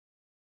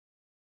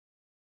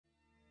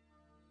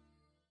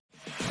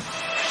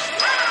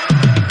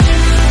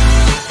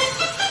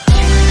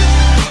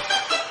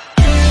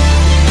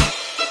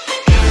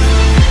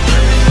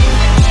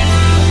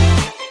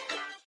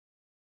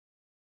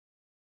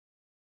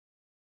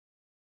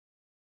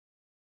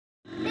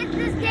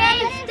This is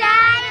Dave's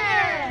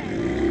Diner.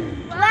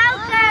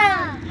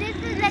 Welcome. This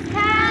is a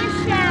car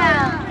show.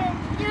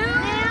 New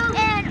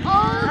and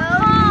old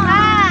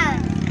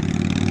cars.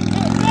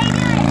 They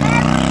do it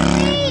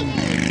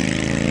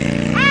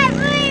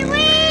every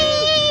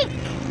week.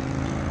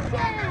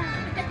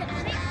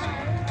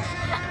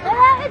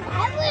 Well, it's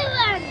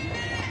everyone.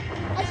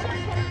 I should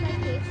put my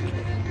case.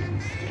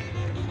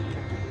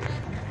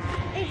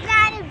 It's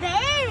not a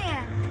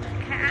van.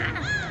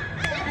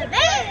 A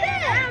van.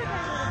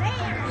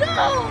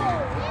 Go!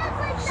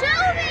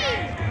 Shelby!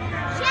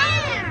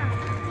 Share!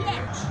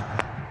 Yeah.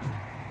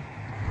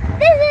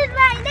 This is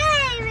my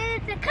name and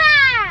it's a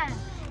car!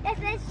 This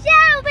is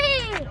Shelby!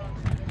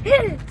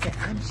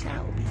 I'm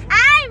Shelby.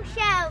 I'm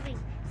Shelby.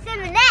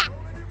 Simon that.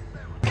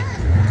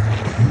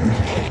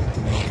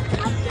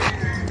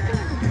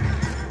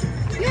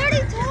 You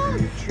already told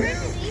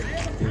Trinity.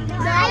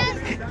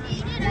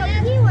 No,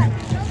 he was.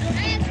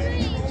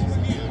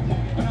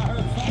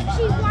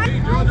 She's one.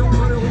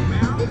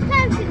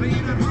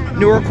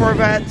 Newer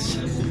Corvettes.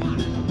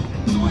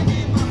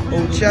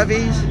 Old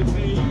Chevys.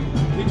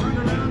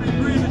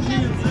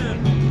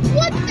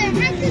 What the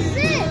heck is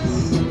this?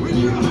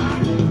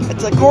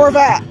 It's a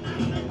Corvette.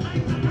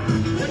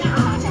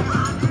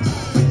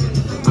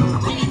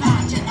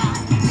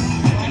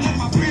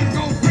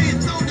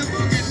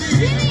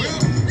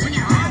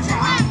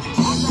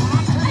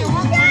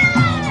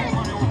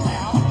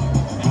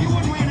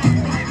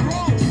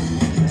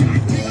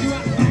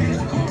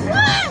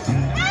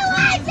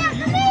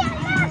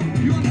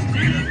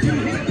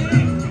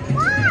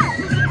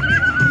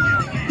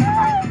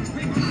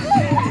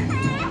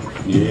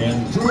 Yeah,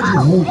 Georgia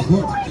whole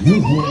court.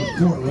 You hold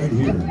court right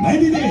here.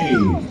 90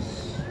 days.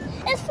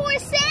 It's for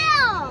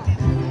sale.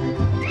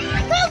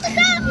 Close the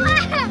door.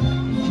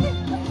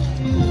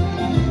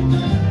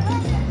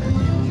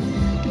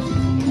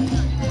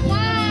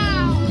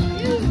 Wow.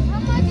 Dude, how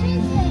much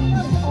is it?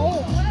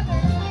 Oh my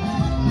God.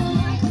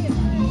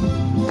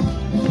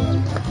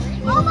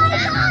 Oh my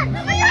God.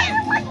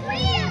 What's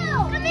real?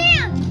 Come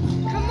here.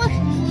 Come look.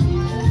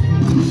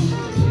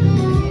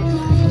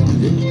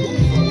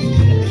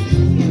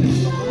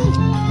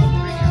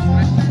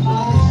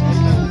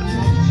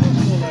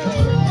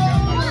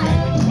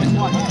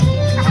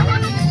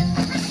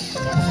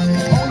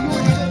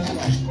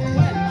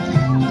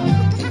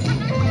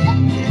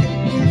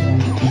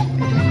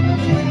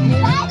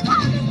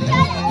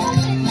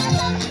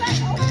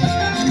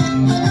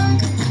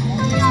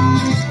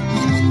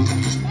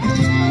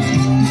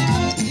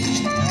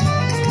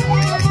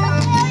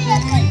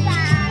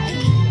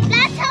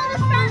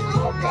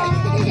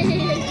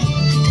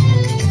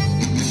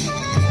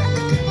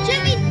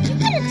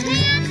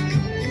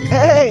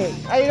 Hey,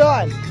 how you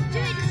doing?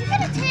 Jimmy, did you get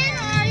a tan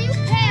or are you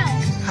pale?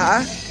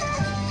 Huh?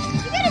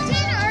 Did you get a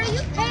tan or are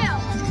you pale?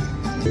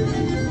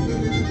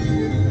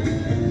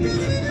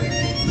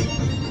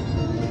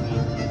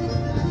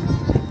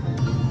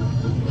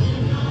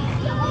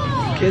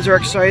 Kids are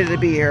excited to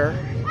be here.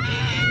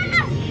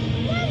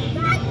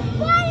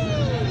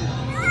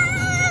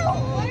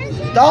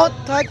 Don't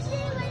touch.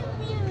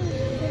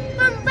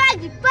 From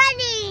Bugs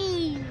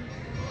Bunny.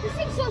 This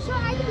thing's so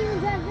short I can even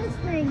drive this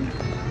thing.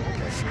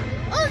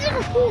 Oh, these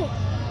are cool.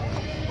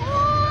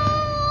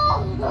 Oh,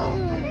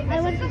 I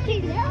want to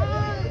keep it.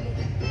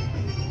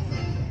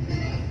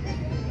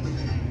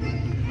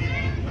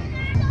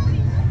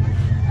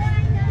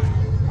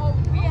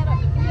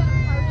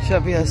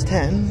 Chevy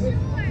S10.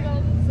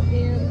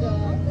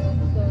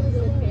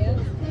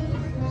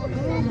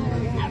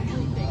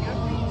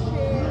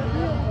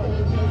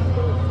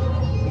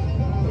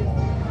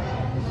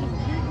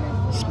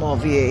 Small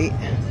V8.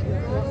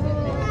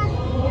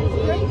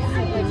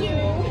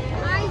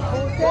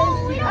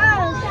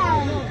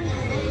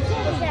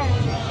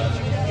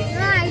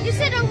 You just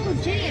said Uncle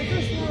Jimmy at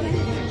first.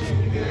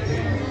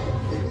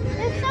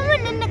 There's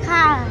someone in the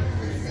car.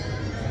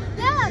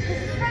 Yeah, because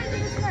it's trying to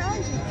use my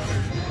own.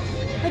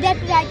 But that's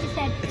what I just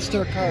said. It's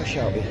their car,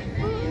 Shelby.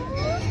 Oh,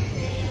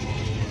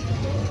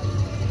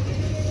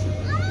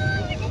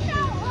 look at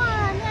that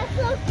one. That's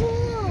so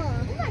cool.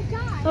 Oh my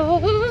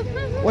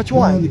God. Which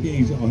One of one? the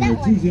games on your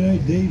Tuesday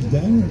night Dave's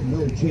Diner.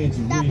 No chance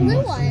of That rain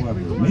blue one. whatsoever.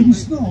 Maybe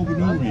snow, but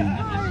no rain.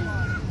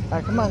 All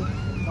right, come on.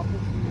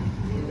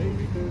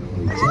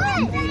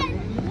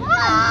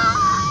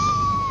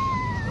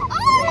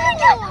 Oh my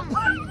God!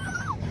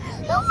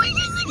 Oh my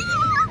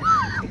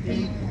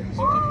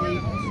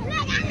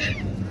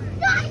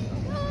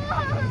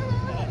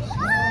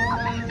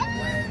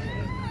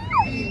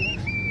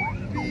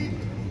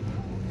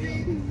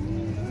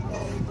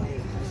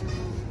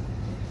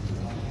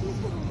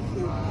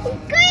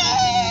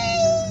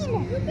Green!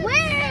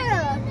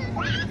 Where?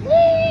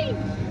 Green!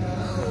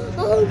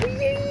 Oh,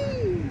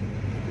 green!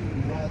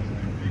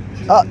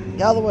 Oh,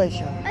 the other way,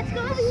 Shelby. Let's go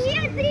over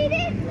here,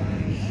 Peter.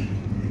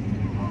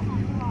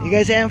 You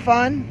guys having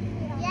fun?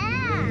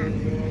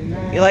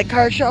 Yeah. You like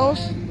car shows?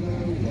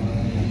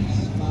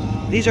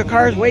 These are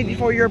cars way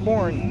before you were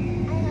born.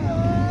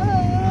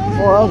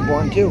 Before I was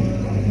born, too.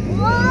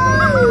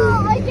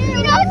 Whoa!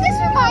 You know what this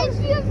reminds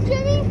me of,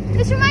 Jimmy?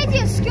 This reminds me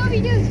of Skill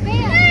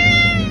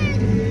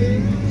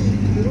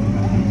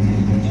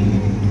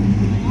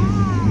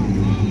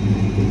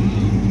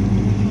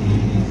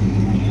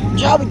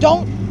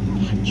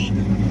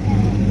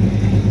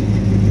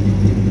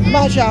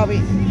Come on, Shelby.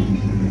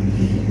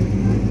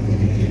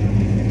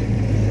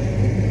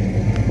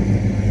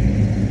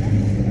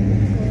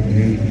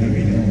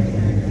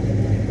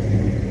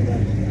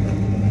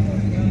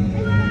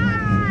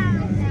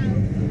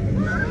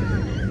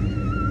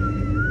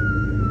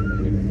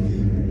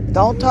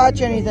 Don't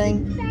touch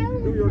anything.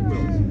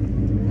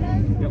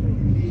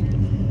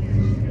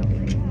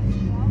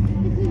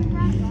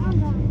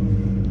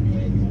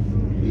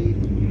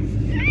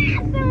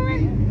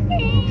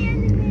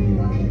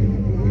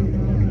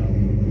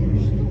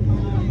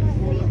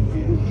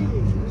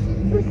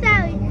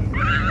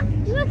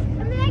 Look, a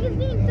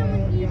magazine.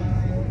 Someone eats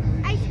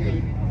ice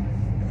cream.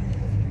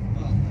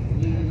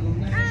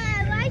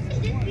 Why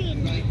should this be in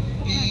there?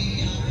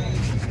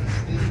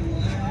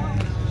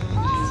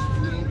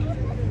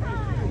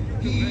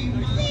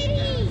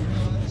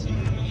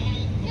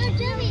 Yo,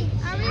 Jimmy,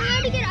 are we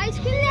allowed to get ice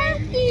cream there?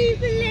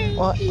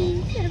 What? Are we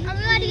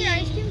allowed to get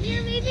ice cream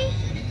here, maybe?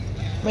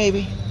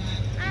 Maybe.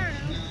 I don't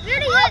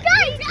know.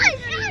 Guys!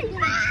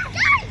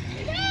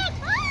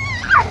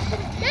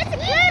 That's a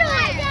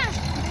Cadillac!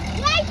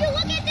 Guys, you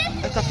look at this!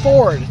 It's a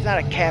Ford. It's not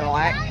a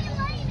Cadillac.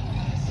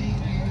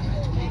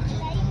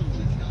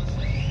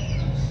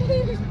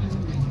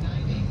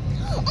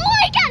 Oh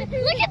my God!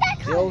 Look at that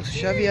The car! old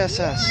Chevy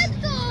SS. Look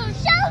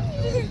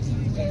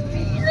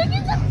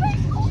at the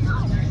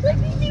front!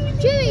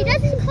 Jimmy,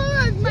 that's the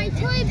color of my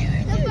toy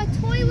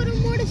little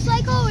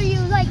motorcycle where you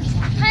like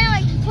kind of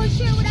like push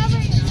it or whatever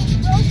and it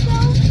rolls go.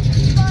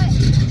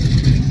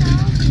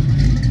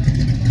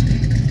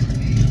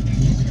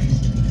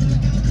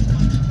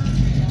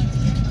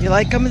 You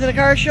like coming to the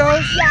car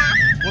shows? Yeah.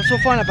 What's so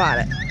fun about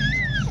it?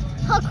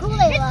 How cool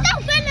they look. It's so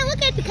fun to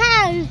look at the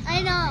cars.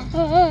 I know.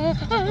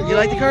 You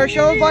like the car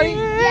shows, buddy?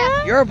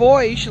 Yeah. You're a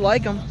boy. You should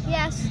like them.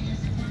 Yes.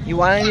 You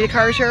want any of the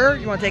cars here?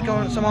 You want to take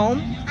some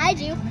home? I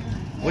do.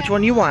 Which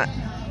one do you want?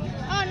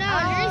 Oh no,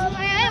 here's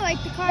why I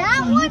like the car.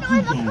 That one or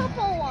the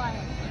purple one?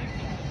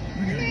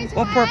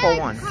 What purple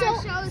one? So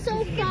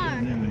far.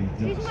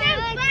 Here's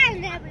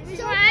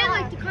why I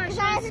like the car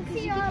shows. Because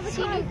you can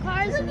see new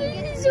cars and you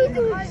get to see the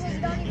cars that you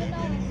don't even know.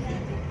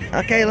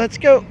 Okay, let's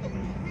go.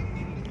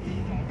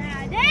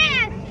 Now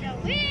that's the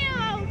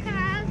real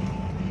cars.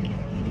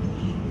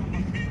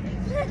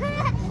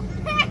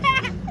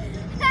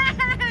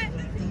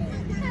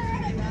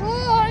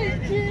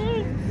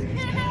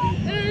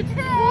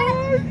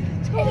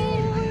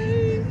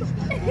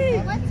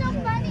 What's so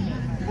funny?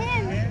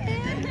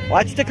 Him.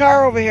 Watch the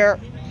car over here.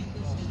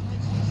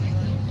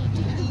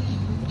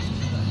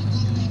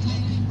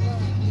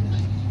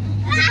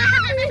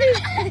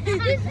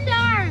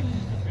 Star.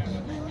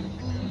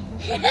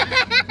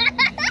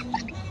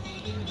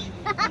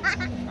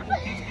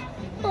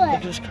 Look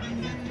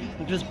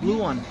at this blue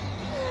one.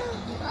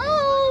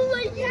 Oh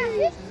my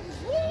God.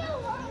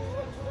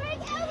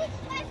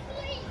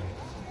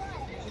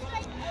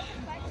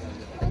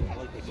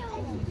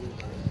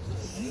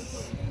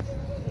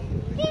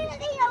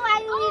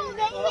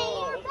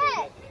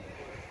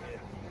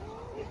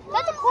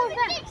 That's a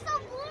Corvette.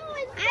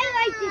 I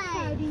like this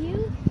car. Do you?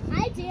 I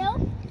do.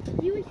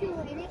 You would feel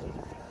in it.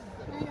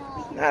 I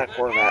know. Not a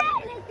Corvette.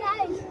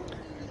 Guys.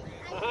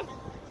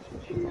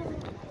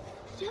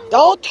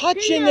 Don't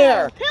touch in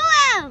there.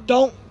 Pillow.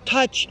 Don't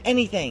touch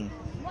anything.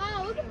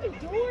 Wow, look at the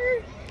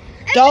door.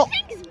 Don't.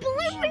 Everything's blue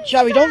inside.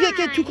 Shelby, don't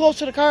get too close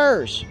to the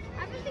cars.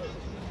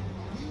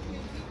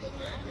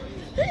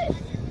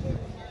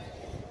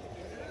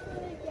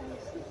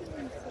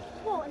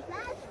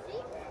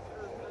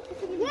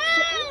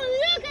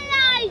 Look at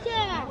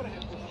Isaac!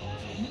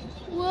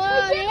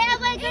 Whoa, they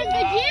have like a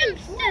gym.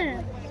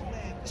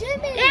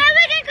 Jimmy! They have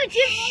like a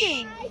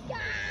gym.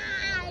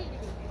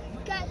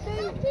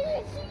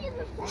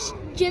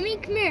 Jimmy,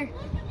 come here.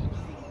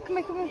 Come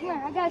here.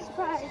 I got a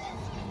surprise.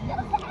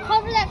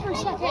 Cover that for a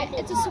second.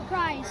 It's a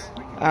surprise.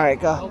 All right,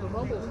 go.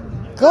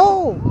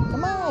 Go.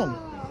 Come on.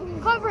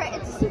 Cover it.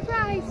 It's a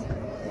surprise.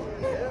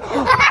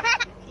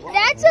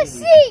 That's a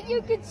seat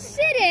you could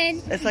sit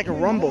in. It's like a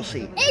rumble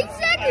seat.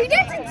 Exactly.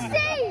 That's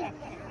insane.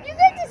 You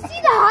get to see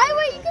the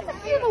highway. You get to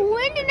feel the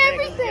wind and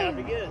everything.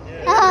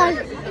 And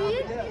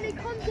it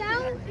comes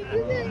out.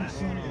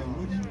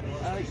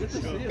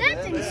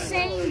 That's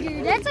insane,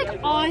 dude. That's like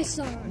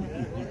awesome.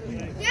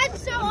 That's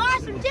so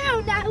awesome,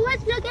 too. Now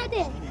let's look at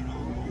this.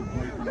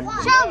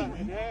 Chum.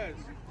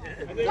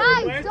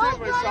 Guys, don't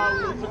go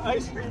down.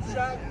 Ice cream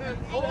shop.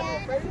 I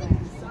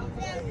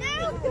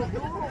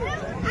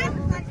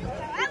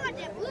want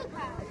that blue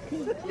car.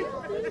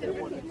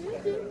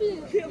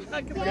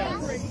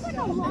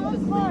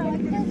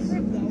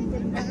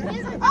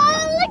 Oh,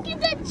 look at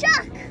the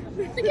truck.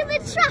 Look at the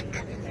truck.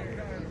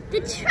 The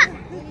truck.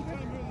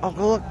 Oh,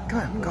 go look. Come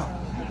on, go.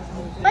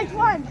 Which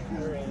one?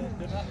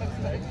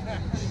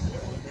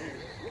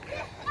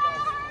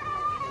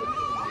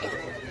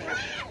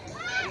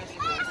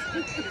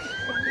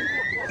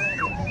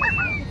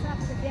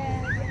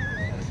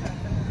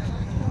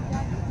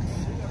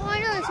 Oh, I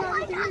know it's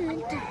not the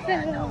look at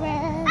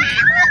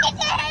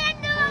the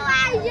handle,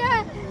 Elijah.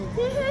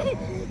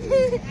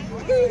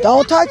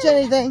 Don't touch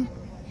anything.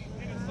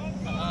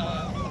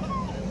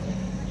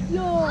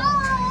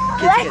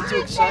 Kids get too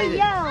excited.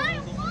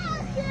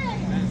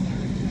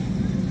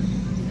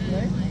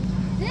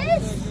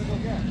 This?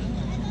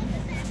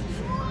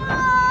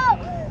 Oh,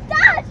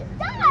 Dodge!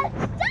 Dodge!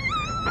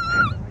 Dodge!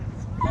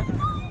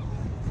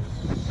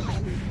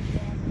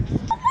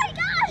 Oh my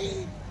gosh!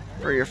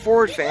 For your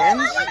Ford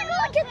fans,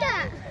 Look at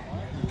that!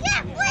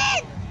 Yeah,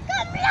 please!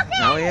 Come look at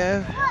now we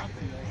have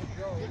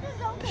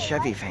it! the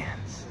Chevy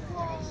fans.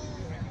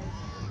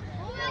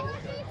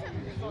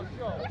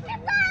 Look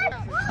at that!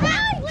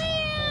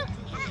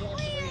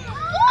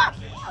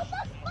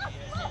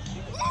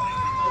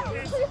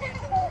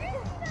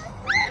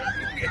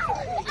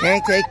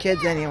 Can't take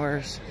kids anywhere.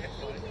 This thing's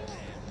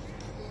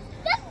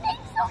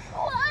so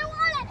cool! I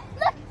want it!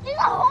 Look, there's a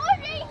horse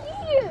right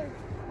here!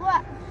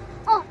 What?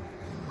 Oh,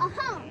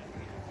 uh-huh.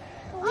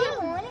 Oh,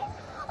 you want it?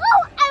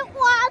 Oh, I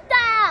want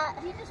that!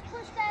 You just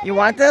push that You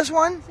want this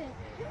one?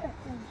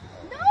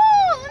 No,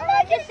 I'm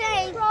not just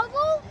saying.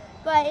 Trouble,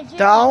 but it's just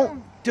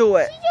Don't do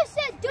it. She just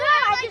said do it.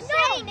 I'm just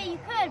saying that you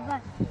could,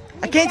 but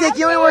I can't take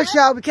you anywhere,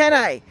 Shelby, can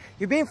I?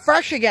 You're being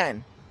fresh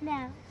again.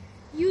 no.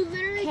 You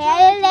literally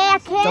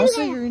Don't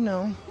say you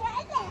know.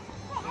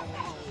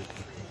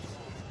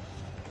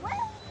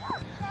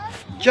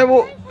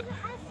 Shelby,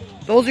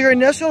 those are your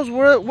initials?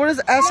 What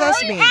does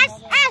SS mean?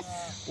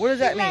 SS. What does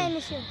that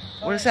mean?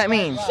 What does that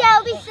mean?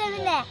 Shelby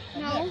Cinnamon.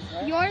 No.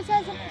 Yours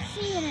has a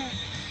C in it.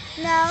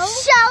 No.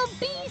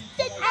 Shelby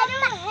Cinnamon. I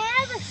don't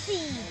have a C.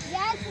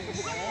 Yes, it's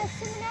the beginning of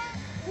Cinnamon.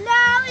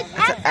 No, it's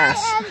It's an S.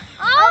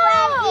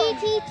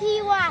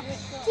 S-I-N-O-M-E-T-T-Y.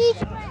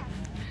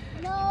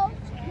 No.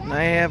 And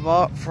I have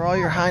for all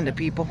your Honda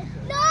people.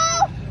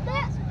 No.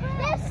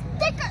 There's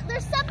sticker.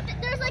 There's something.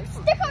 There's like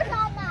stickers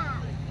on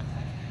that.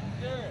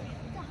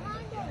 It's a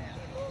Honda.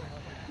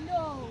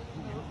 No.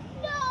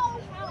 No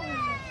way.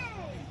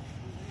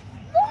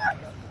 Look.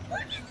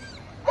 Look at this.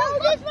 Oh,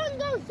 this one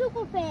goes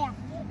super fast.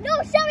 No,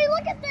 Shelby,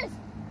 look at this.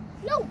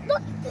 No,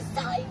 look at this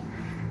side.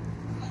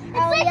 It's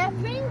like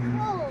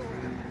wrinkles.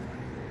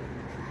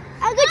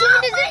 Does this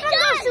one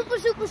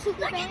go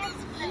super fast?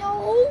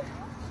 No.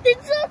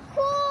 It's so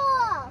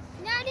cool.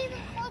 Not even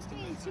close to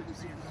being super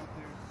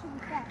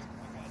fast.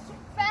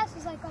 Super fast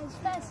is like as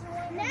fast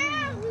as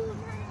now.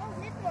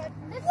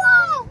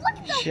 Whoa, look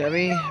at the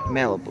Chevy wheels.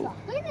 Malibu.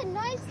 Look at the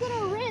nice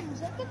little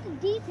rims. Look at the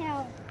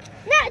detail.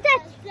 No,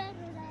 that's...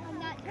 I'm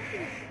not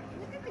touching it.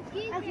 Look at the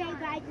detail. Okay,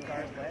 bye.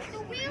 The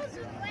wheels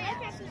are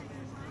black.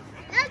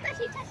 No,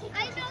 touchy. I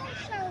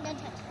know,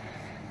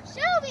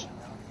 Shelby.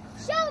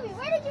 Shelby,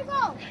 where did you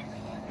go?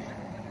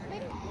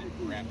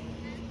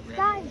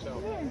 Guys,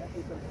 come here.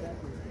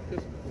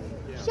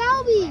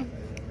 Shelby.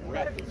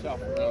 Wrapped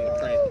itself around the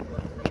train.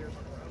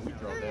 We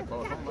drove that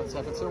boat home on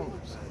 7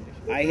 cylinders.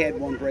 I had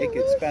one break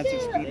at Spencer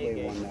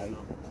Speedway one night.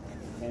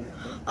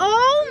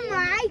 Oh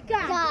my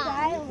God!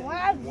 I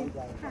love it.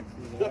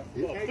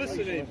 This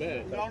ain't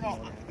bad. No.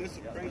 This is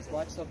crazy.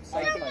 Watch some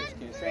sci-fi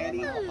kids.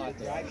 Tranny, hot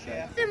drive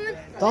shaft.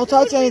 Don't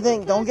touch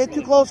anything. Don't get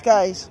too close,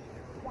 guys.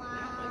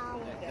 Wow.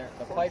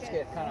 The pipes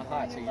get kind of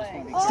hot, so you just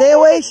want to be... Stay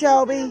away,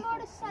 Shelby.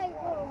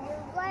 Motorcycle. Your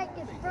black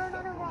gets burned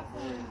on a rough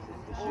one.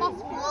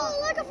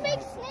 Oh, look, a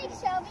fake snake,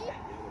 Shelby.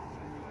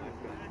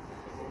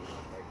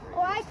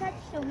 Oh, I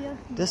touched the wheel.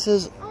 This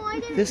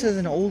is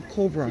an old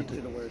Cobra.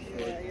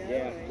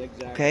 Yeah,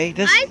 exactly. Okay,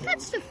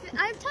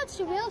 I've touched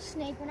a real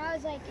snake when I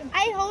was like,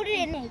 I hold it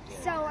in it,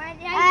 so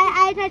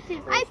I touched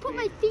it. I put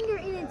my finger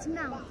in its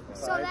mouth,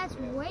 so that's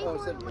way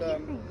more than what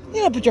you think.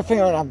 You don't put your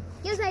finger in a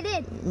Yes, I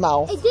did.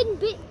 mouth. It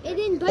didn't bite.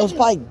 It was me.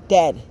 probably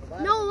dead.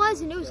 No, it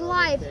wasn't. It was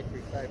alive.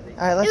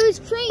 All right, It was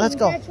trained. let's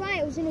go. That's why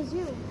it was in a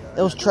zoo.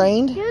 It was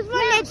trained. There's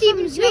one that's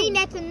even trained.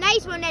 That's a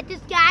nice one. That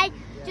this guy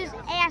just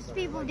asked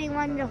people if they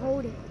wanted to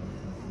hold it.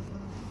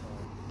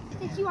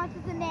 That you want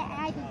something that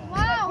I did.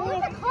 Wow,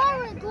 look at the car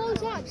when it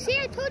blows up. See,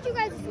 I told you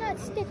guys it's not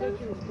sticking.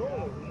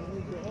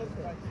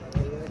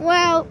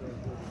 Well.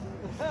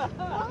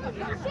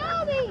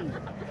 Shelby!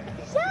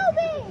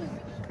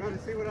 Trying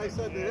to see what I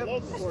said to him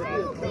before.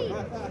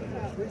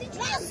 Did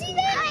you see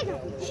that?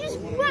 She just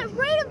went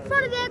right in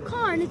front of that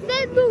car, and if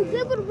that moved,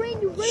 it would have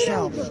ran you right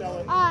over.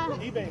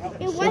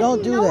 It wasn't.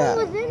 don't do no that.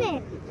 one was in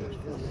it.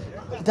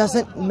 It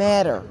doesn't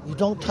matter. You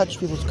don't touch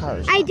people's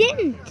cars. I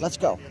didn't. Let's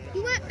go.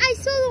 I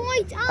saw the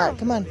lights on. All right,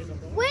 come on.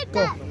 With Go.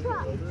 that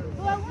truck.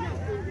 Well, I want to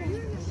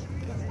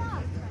see that.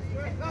 Stop.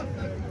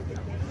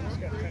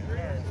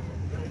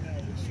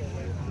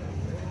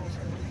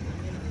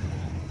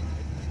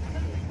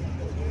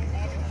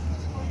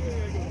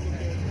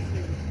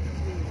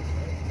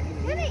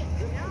 Jimmy.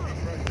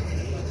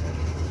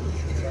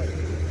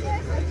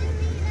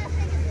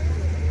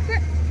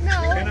 No.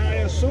 Can I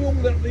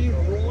assume that the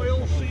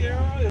Royal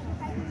Sierra is...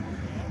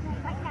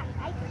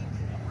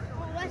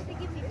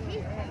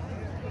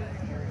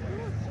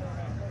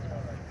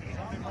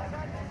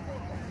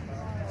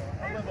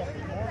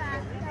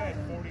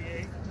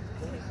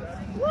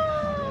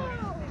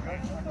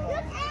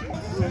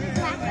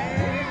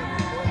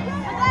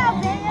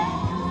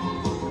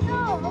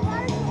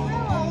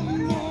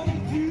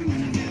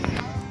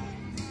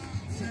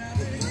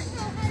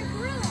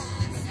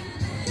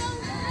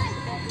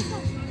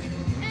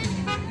 And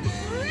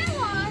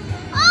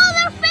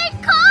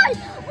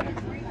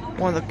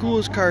one of the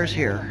coolest cars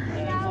here.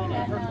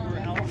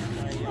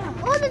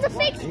 Oh, there's a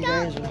fake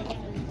skunk.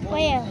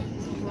 Where?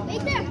 Right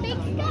there, fake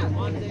skunk.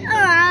 Oh,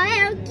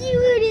 how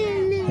cute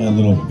is it? A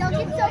little, Don't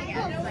get so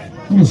close.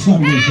 little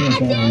something to share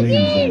with all the ladies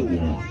out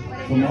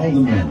there. From all the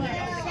men.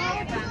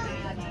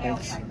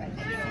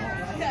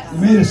 We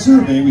made a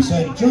survey. We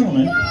said,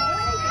 gentlemen, in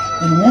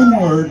one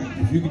word,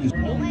 if you could just...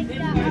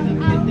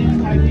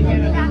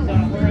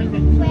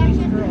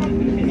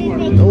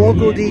 The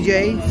local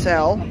DJ,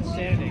 Sal.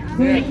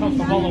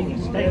 And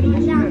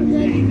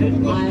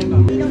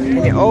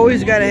you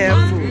always gotta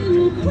have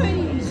food.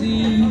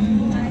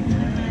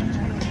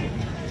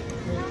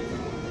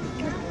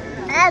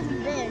 That's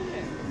big.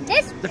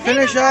 To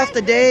finish off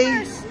the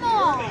day,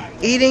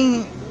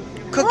 eating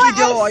cookie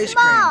dough ice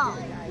cream.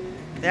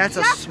 That's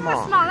a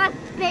small. That's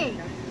big.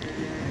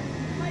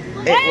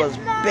 It was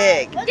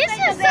big. This is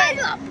the size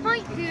of a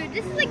pint, dude.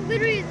 This is like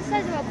literally the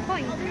size of a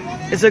pint.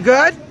 Is it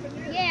good?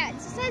 Yeah,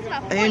 it's the size of a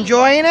pint. Are you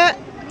enjoying it?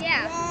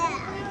 Yeah.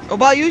 What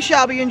about you,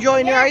 Shelby? You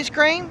enjoying your ice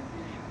cream?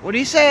 What do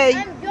you say?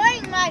 I'm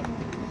enjoying my...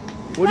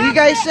 What do you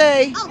guys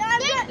say? Oh,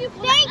 thank you.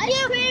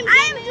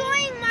 I'm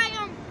enjoying my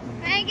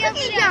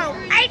cookie dough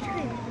ice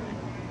cream.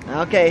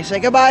 Okay, say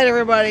goodbye to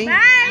everybody.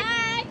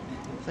 Bye.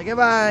 Say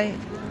goodbye.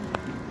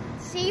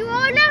 See you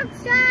all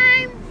next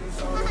time.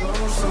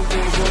 Some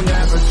things will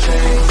never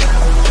change.